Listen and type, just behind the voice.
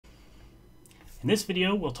In this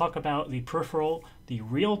video, we'll talk about the peripheral, the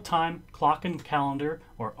real-time clock and calendar,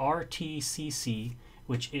 or RTCC,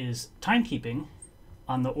 which is timekeeping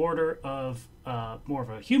on the order of more of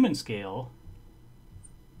a human scale,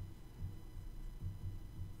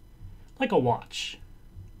 like a watch.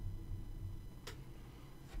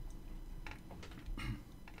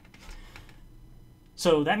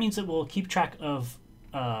 So that means that we'll keep track of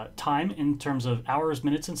time in terms of hours,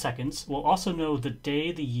 minutes, and seconds. We'll also know the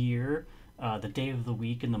day, the year, the day of the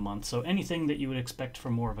week, and the month. So anything that you would expect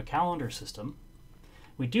from more of a calendar system.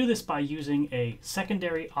 We do this by using a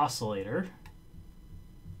secondary oscillator.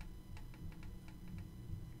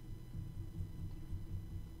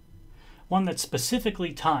 One that's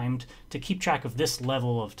specifically timed to keep track of this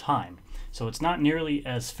level of time. So it's not nearly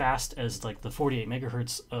as fast as like the 48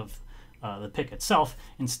 megahertz of the PIC itself.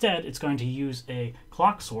 Instead, it's going to use a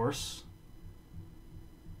clock source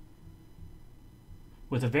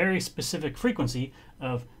with a very specific frequency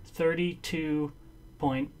of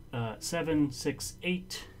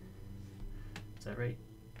 32.768. Is that right?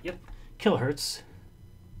 Yep. Kilohertz,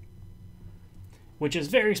 which is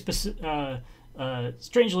very specific,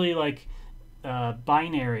 strangely like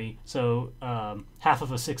binary. So half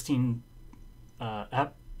of a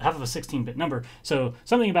 16-bit number. So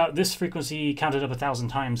something about this frequency counted up 1,000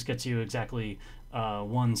 times gets you exactly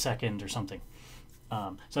 1 second or something.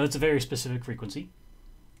 So it's a very specific frequency.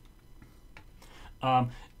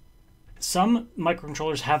 Some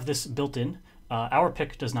microcontrollers have this built in. Our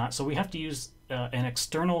PIC does not, so we have to use an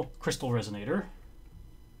external crystal resonator.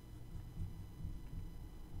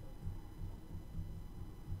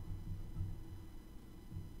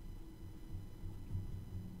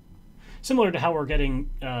 Similar to how we're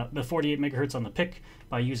getting the 48 megahertz on the PIC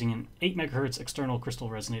by using an 8 megahertz external crystal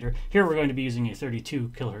resonator. Here we're going to be using a 32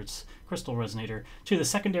 kilohertz crystal resonator to the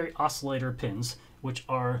secondary oscillator pins, which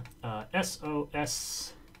are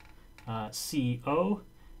SOSCO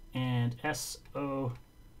and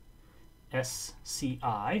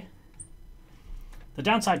SOSCI. The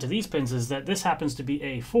downside to these pins is that this happens to be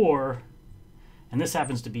A4 and this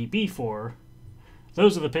happens to be B4.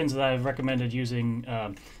 Those are the pins that I've recommended using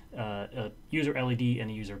a user LED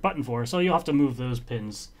and a user button for, so you'll have to move those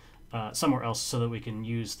pins somewhere else so that we can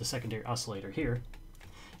use the secondary oscillator here.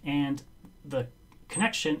 And the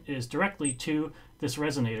connection is directly to this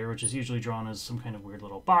resonator, which is usually drawn as some kind of weird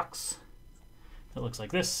little box that looks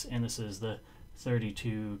like this, and this is the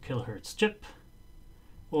 32 kilohertz chip.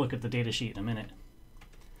 We'll look at the data sheet in a minute.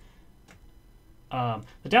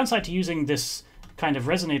 The downside to using this kind of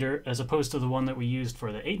resonator as opposed to the one that we used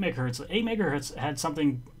for the 8 megahertz, the 8 megahertz had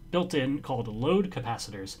something built in called load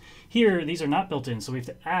capacitors. Here, these are not built in, so we have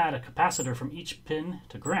to add a capacitor from each pin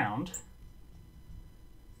to ground.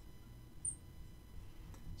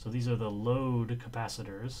 So these are the load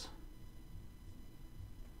capacitors.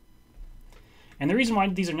 And the reason why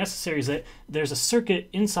these are necessary is that there's a circuit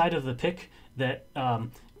inside of the PIC that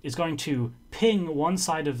is going to ping one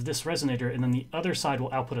side of this resonator, and then the other side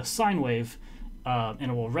will output a sine wave,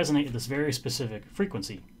 and it will resonate at this very specific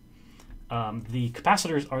frequency. The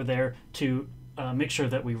capacitors are there to make sure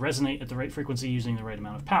that we resonate at the right frequency using the right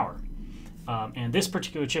amount of power. And this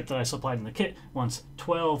particular chip that I supplied in the kit wants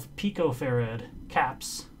 12 picofarad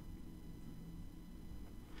caps,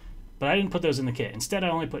 but I didn't put those in the kit. Instead, I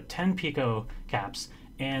only put 10 pico caps,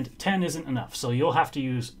 and 10 isn't enough, so you'll have to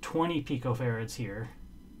use 20 picofarads here.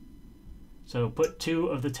 So put 2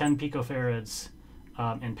 of the 10 picofarads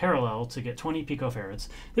in parallel to get 20 picofarads.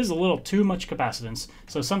 This is a little too much capacitance,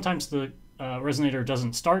 so sometimes the resonator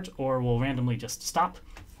doesn't start or will randomly just stop.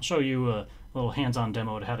 I'll show you a little hands-on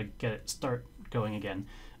demo of how to get it start going again.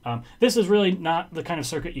 This is really not the kind of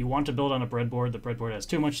circuit you want to build on a breadboard. The breadboard has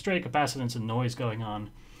too much stray capacitance and noise going on.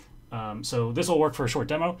 So this will work for a short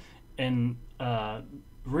demo. In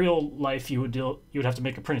real life, you would have to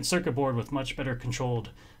make a printed circuit board with much better controlled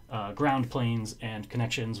ground planes and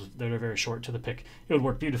connections that are very short to the PIC. It would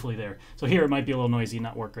work beautifully there. So here it might be a little noisy,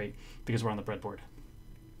 not work great, because we're on the breadboard.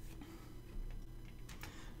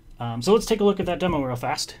 So let's take a look at that demo real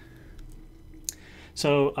fast.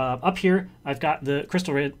 So up here, I've got the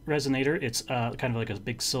crystal resonator. It's kind of like a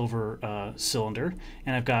big silver cylinder,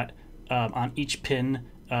 and I've got on each pin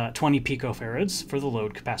 20 picofarads for the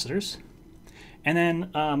load capacitors. And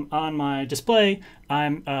then on my display,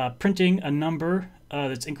 I'm printing a number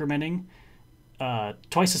that's incrementing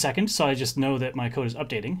twice a second, so I just know that my code is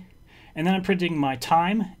updating. And then I'm printing my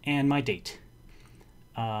time and my date.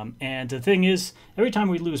 And the thing is, every time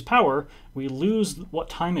we lose power, we lose what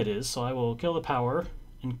time it is. So I will kill the power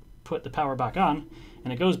and put the power back on,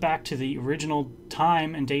 and it goes back to the original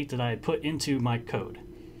time and date that I put into my code.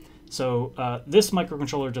 So this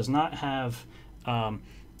microcontroller does not have or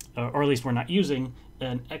at least we're not using,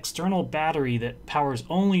 an external battery that powers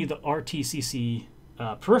only the RTCC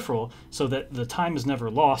peripheral, so that the time is never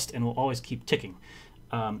lost and will always keep ticking.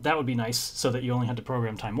 That would be nice, so that you only had to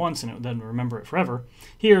program time once and it would then remember it forever.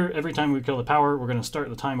 Here, every time we kill the power, we're going to start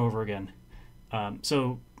the time over again.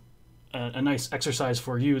 So a nice exercise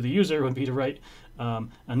for you, the user, would be to write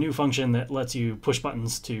a new function that lets you push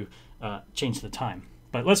buttons to change the time.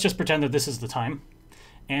 But let's just pretend that this is the time.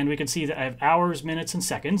 And we can see that I have hours, minutes, and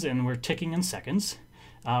seconds, and we're ticking in seconds.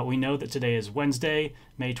 We know that today is Wednesday,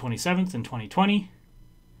 May 27th in 2020.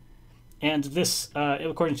 And this,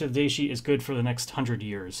 according to the data sheet, is good for the next 100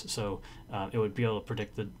 years. So it would be able to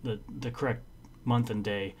predict the correct month and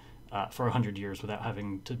day for 100 years without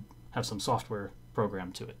having to have some software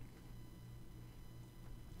programmed to it.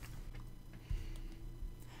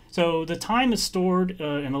 So the time is stored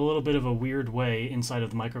in a little bit of a weird way inside of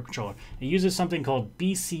the microcontroller. It uses something called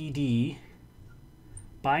BCD,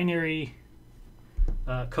 binary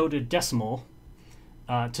coded decimal,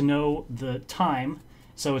 to know the time.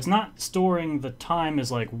 So it's not storing the time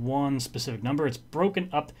as like one specific number. It's broken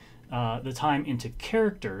up the time into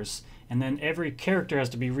characters, and then every character has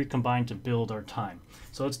to be recombined to build our time.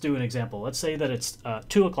 So let's do an example. Let's say that it's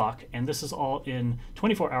 2 o'clock, and this is all in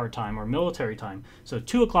 24-hour time or military time. So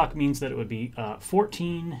 2 o'clock means that it would be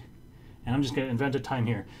 14, and I'm just going to invent a time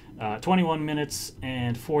here, 21 minutes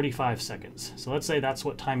and 45 seconds. So let's say that's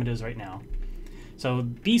what time it is right now. So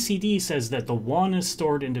BCD says that the 1 is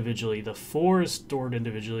stored individually, the 4 is stored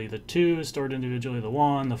individually, the 2 is stored individually, the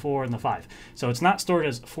 1, the 4, and the 5. So it's not stored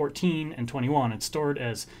as 14 and 21. It's stored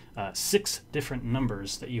as 6 different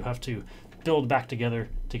numbers that you have to build back together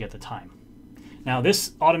to get the time. Now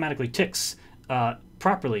this automatically ticks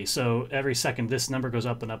properly, so every second this number goes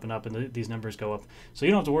up and up and up, and these numbers go up. So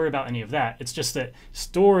you don't have to worry about any of that. It's just that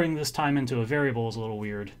storing this time into a variable is a little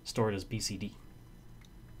weird, stored as BCD.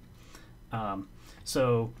 How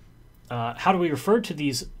do we refer to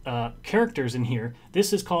these characters in here?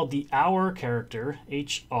 This is called the hour character,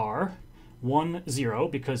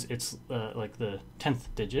 HR10, because it's like the 10th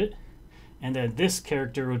digit. And then this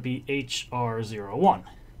character would be HR01.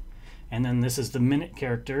 And then this is the minute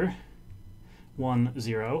character, 10.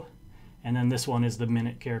 And then this one is the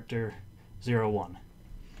minute character, 01.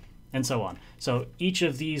 And so on. So each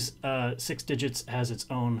of these 6 digits has its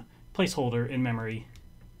own placeholder in memory,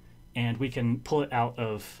 and we can pull it out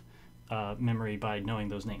of memory by knowing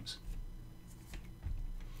those names.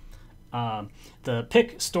 The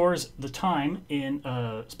PIC stores the time in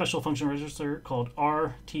a special function register called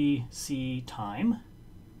RTC time.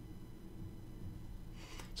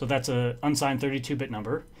 So that's an unsigned 32-bit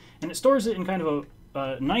number. And it stores it in kind of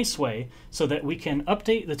a nice way so that we can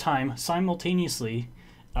update the time simultaneously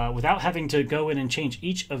without having to go in and change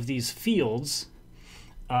each of these fields.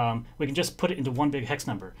 We can just put it into one big hex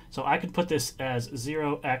number. So I could put this as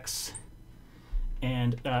 0x,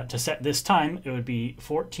 and to set this time, it would be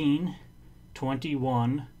 14,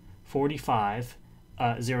 21, 45,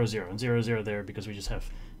 00, and 00 there because we just have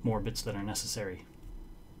more bits that are necessary.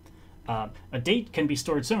 A date can be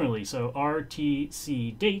stored similarly, so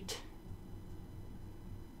RTC date,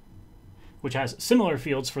 which has similar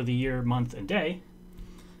fields for the year, month, and day,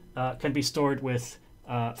 can be stored with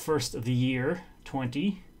first of the year,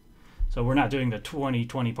 20. So we're not doing the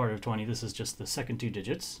 2020 part of 20. This is just the second 2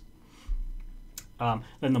 digits.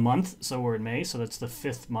 Then the month, so we're in May, so that's the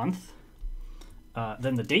 5th month.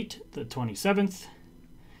 Then the date, the 27th.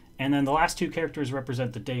 And then the last 2 characters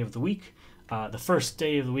represent the day of the week. The first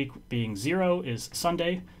day of the week being 0 is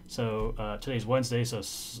Sunday. So today's Wednesday, so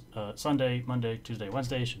Sunday, Monday, Tuesday,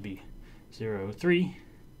 Wednesday should be 03.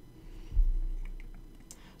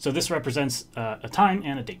 So this represents a time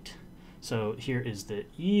and a date. So here is the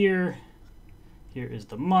year, here is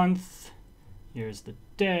the month, here's the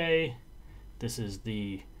day, this is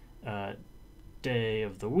the day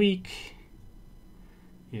of the week,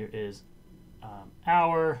 here is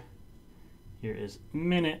hour, here is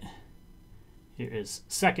minute, here is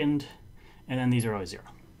second, and then these are always 0.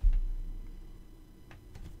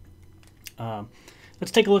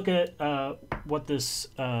 Let's take a look at what this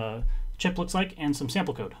chip looks like and some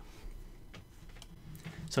sample code.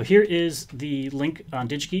 So here is the link on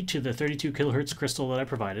DigiKey to the 32 kilohertz crystal that I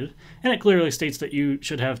provided, and it clearly states that you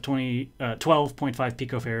should have 12.5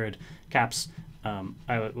 picofarad caps.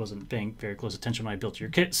 I wasn't paying very close attention when I built your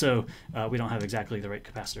kit, so we don't have exactly the right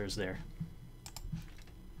capacitors there.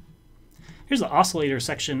 Here's the oscillator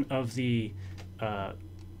section of the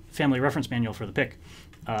family reference manual for the PIC.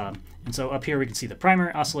 And so up here we can see the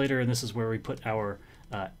primary oscillator, and this is where we put our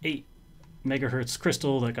 8 megahertz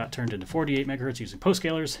crystal that got turned into 48 megahertz using post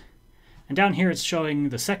scalars. And down here it's showing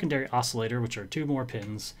the secondary oscillator, which are 2 more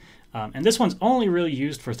pins. And this one's only really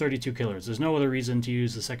used for 32 kilohertz. There's no other reason to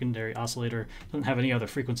use the secondary oscillator. It doesn't have any other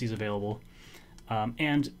frequencies available.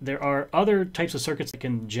 And there are other types of circuits that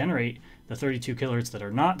can generate the 32 kilohertz that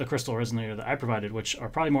are not the crystal resonator that I provided, which are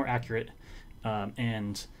probably more accurate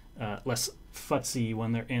and less futzy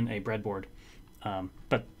when they're in a breadboard.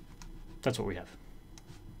 But that's what we have.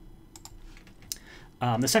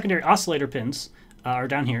 The secondary oscillator pins are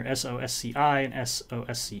down here, SOSCI and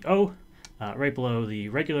SOSCO, right below the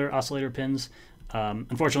regular oscillator pins.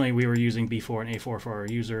 Unfortunately, we were using B4 and A4 for our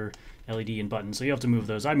user LED and buttons, so you have to move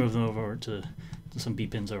those. I moved them over to some B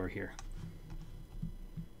pins over here.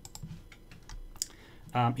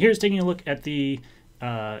 Here's taking a look at the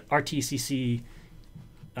RTCC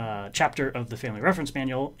chapter of the family reference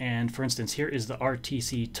manual, and for instance here is the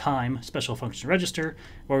RTC time special function register,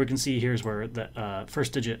 where we can see here's where the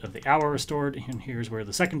first digit of the hour is stored, and here's where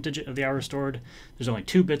the second digit of the hour is stored. There's only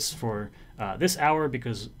 2 bits for this hour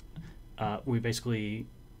because we basically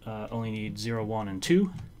only need 0, 1, and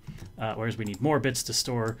 2, whereas we need more bits to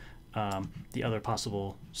store the other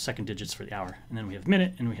possible second digits for the hour. And then we have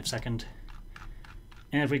minute and we have second,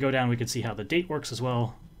 and if we go down we can see how the date works as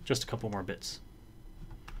well, just a couple more bits.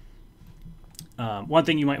 One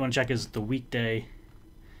thing you might want to check is the weekday.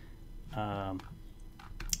 Let's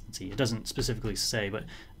see, it doesn't specifically say, but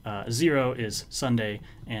 0 is Sunday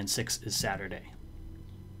and 6 is Saturday.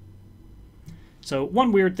 So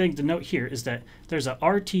one weird thing to note here is that there's a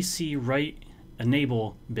RTC write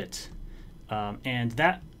enable bit, and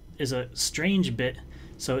that is a strange bit.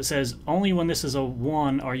 So it says only when this is a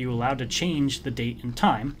 1 are you allowed to change the date and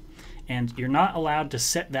time. And you're not allowed to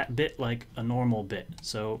set that bit like a normal bit.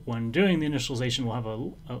 So when doing the initialization, we'll have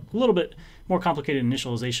a little bit more complicated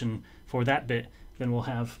initialization for that bit than we'll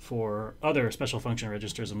have for other special function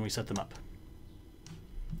registers when we set them up.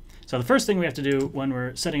 So the first thing we have to do when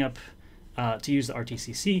we're setting up to use the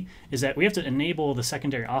RTCC is that we have to enable the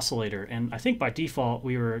secondary oscillator. And I think by default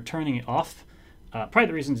we were turning it off. Probably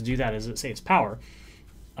the reason to do that is it saves power.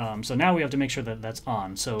 So now we have to make sure that that's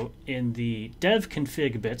on. So in the dev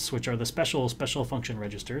config bits, which are the special function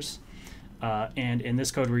registers, and in this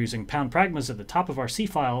code we're using pound pragmas at the top of our C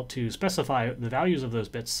file to specify the values of those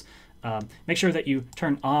bits, make sure that you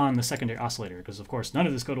turn on the secondary oscillator, because of course none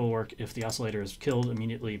of this code will work if the oscillator is killed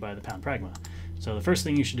immediately by the pound pragma. So the first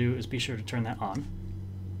thing you should do is be sure to turn that on.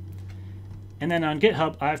 And then on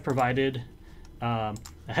GitHub I've provided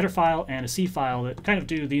a header file and a C file that kind of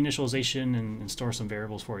do the initialization and store some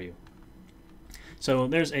variables for you. So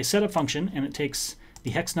there's a setup function, and it takes the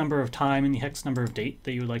hex number of time and the hex number of date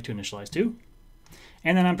that you would like to initialize to.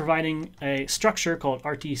 And then I'm providing a structure called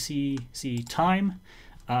RTCC time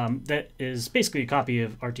that is basically a copy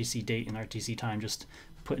of RTC date and RTC time just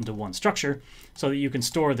put into one structure so that you can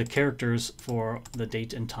store the characters for the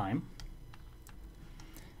date and time.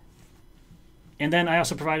 And then I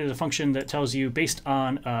also provided a function that tells you, based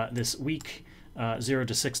on this week 0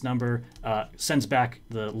 to 6 number, sends back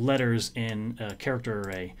the letters in a character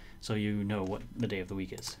array so you know what the day of the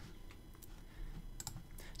week is.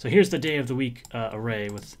 So here's the day of the week array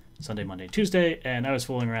with Sunday, Monday, Tuesday, and I was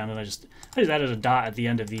fooling around and I just added a dot at the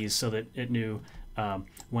end of these so that it knew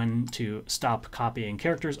when to stop copying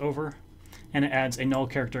characters over. And it adds a null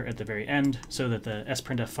character at the very end so that the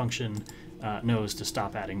sprintf function knows to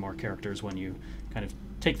stop adding more characters when you kind of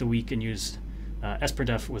take the week and use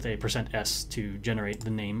sprintf with a %s to generate the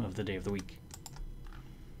name of the day of the week.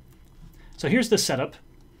 So here's the setup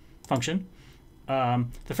function.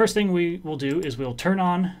 The first thing we will do is we'll turn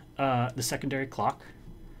on the secondary clock,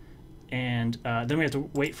 and then we have to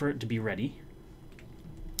wait for it to be ready.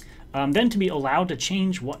 Then to be allowed to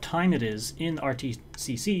change what time it is in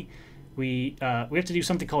RTCC, we have to do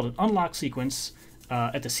something called an unlock sequence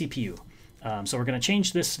at the CPU. So we're going to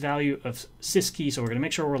change this value of syskey, so we're going to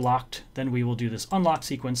make sure we're locked. Then we will do this unlock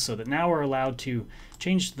sequence so that now we're allowed to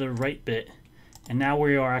change the write bit, and now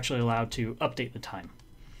we are actually allowed to update the time.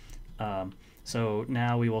 So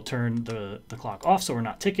now we will turn the clock off so we're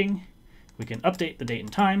not ticking. We can update the date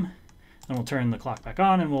and time, and we'll turn the clock back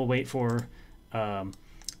on, and we'll wait for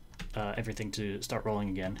everything to start rolling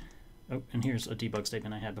again. Oh, and here's a debug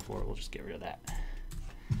statement I had before. We'll just get rid of that.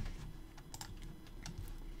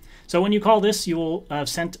 So when you call this, you will have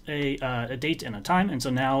sent a date and a time, and so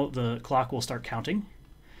now the clock will start counting.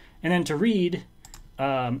 And then to read,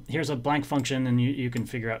 here's a blank function, and you can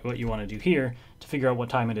figure out what you want to do here to figure out what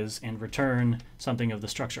time it is and return something of the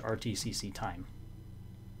structure RTCC time.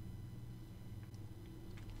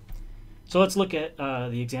 So let's look at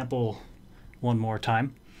the example one more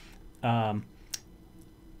time.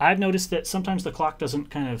 I've noticed that sometimes the clock doesn't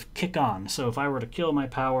kind of kick on. So if I were to kill my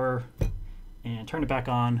power and turn it back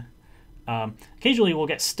on. Occasionally we'll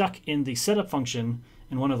get stuck in the setup function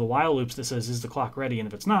in one of the while loops that says, is the clock ready? And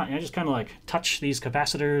if it's not, I just kind of like touch these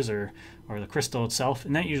capacitors or the crystal itself,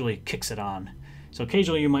 and that usually kicks it on. So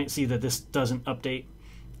occasionally you might see that this doesn't update,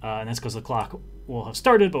 and that's because the clock will have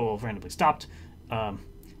started but will have randomly stopped.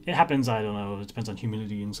 It happens, I don't know, it depends on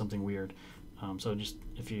humidity and something weird. So just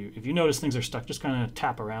if you notice things are stuck, just kind of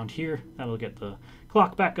tap around here. That'll get the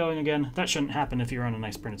clock back going again. That shouldn't happen if you're on a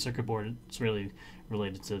nice printed circuit board. It's really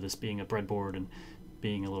related to this being a breadboard and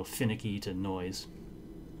being a little finicky to noise.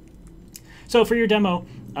 So for your demo,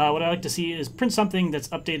 what I like to see is print something that's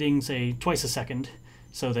updating, say, twice a second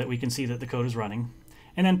so that we can see that the code is running.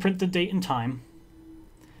 And then print the date and time.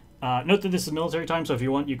 Note that this is military time, so if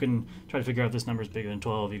you want, you can try to figure out if this number is bigger than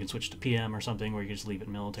 12. You can switch to PM or something, where you can just leave it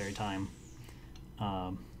military time.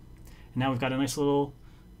 And now we've got a nice little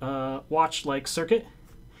watch-like circuit.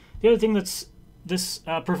 The other thing that's this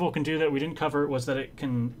peripheral can do that we didn't cover was that it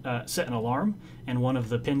can set an alarm, and one of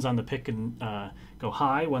the pins on the PIC can go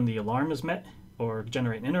high when the alarm is met or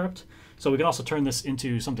generate an interrupt. So we can also turn this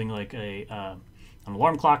into something like an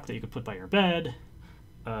alarm clock that you could put by your bed,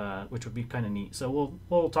 which would be kind of neat. So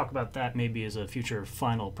we'll talk about that maybe as a future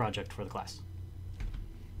final project for the class.